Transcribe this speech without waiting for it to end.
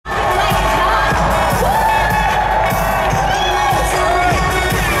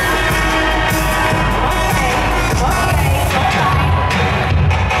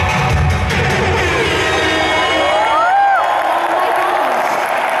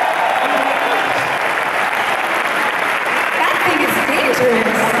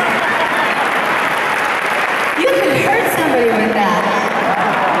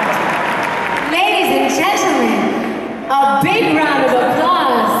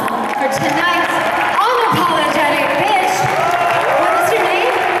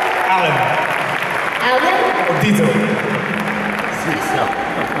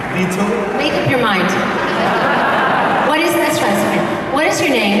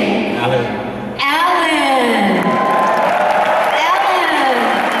name? Alan. Alan. Alan.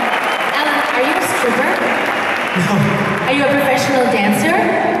 Alan, are you a stripper? No. Are you a professional dancer?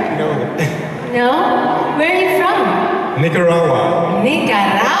 No. No? Where are you from? Nicaragua.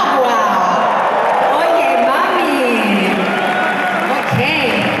 Nicaragua. Oye, mami.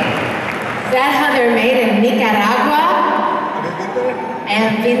 Okay. Is that how they're made in Nicaragua? I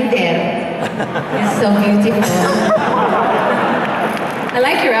have been there. It's so beautiful. I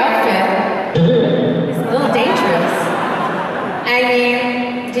like your outfit. It's a little dangerous. I mean,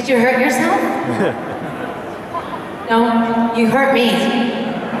 did you hurt yourself? No, you hurt me.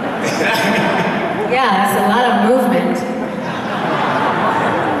 Yeah, that's a lot of movement.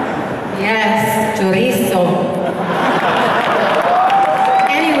 Yes, chorizo.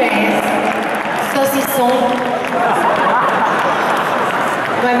 Anyways, saucisson.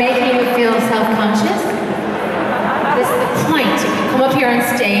 Am I making you feel self-conscious? This is the point. If you come up here on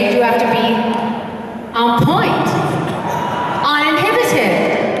stage, you have to be on point. Uninhibited.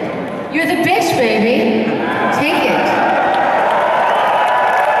 You're the bitch, baby. Take it.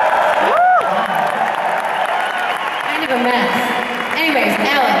 Kind of a mess. Anyways,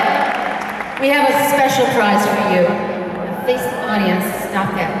 Alan, we have a special prize for you. Face the audience, stop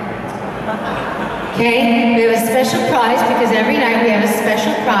that. Okay, we have a special prize because every night we have a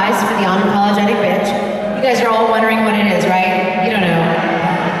special prize for the Unapologetic Bitch. You guys are all wondering what it is, right? You don't know.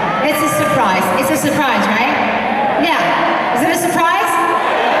 It's a surprise. It's a surprise, right? Yeah. Is it a surprise?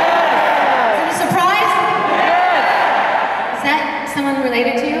 Is it a surprise? Is that someone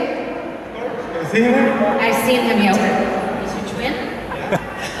related to you? I've seen him. I've seen him, yo. Is your twin?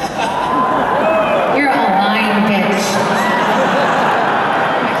 You're a lying bitch.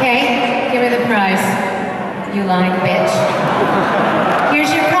 Okay? Give me the prize, you lying bitch.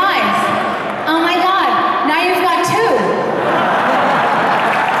 Here's your prize. Oh my God, now you've got two.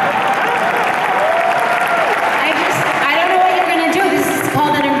 I don't know what you're gonna do. This is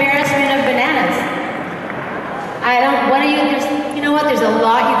called an embarrassment of bananas. You know what, there's a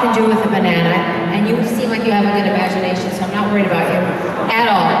lot you can do with a banana, and you seem like you have a good imagination, so I'm not worried about you at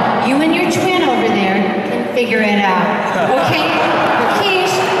all. You and your twin over there can figure it out, okay?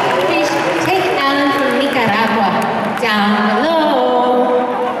 Quiche, take Alan from Nicaragua down below,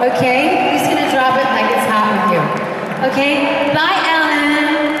 okay? He's gonna drop it like it's hot with you, okay? Bye.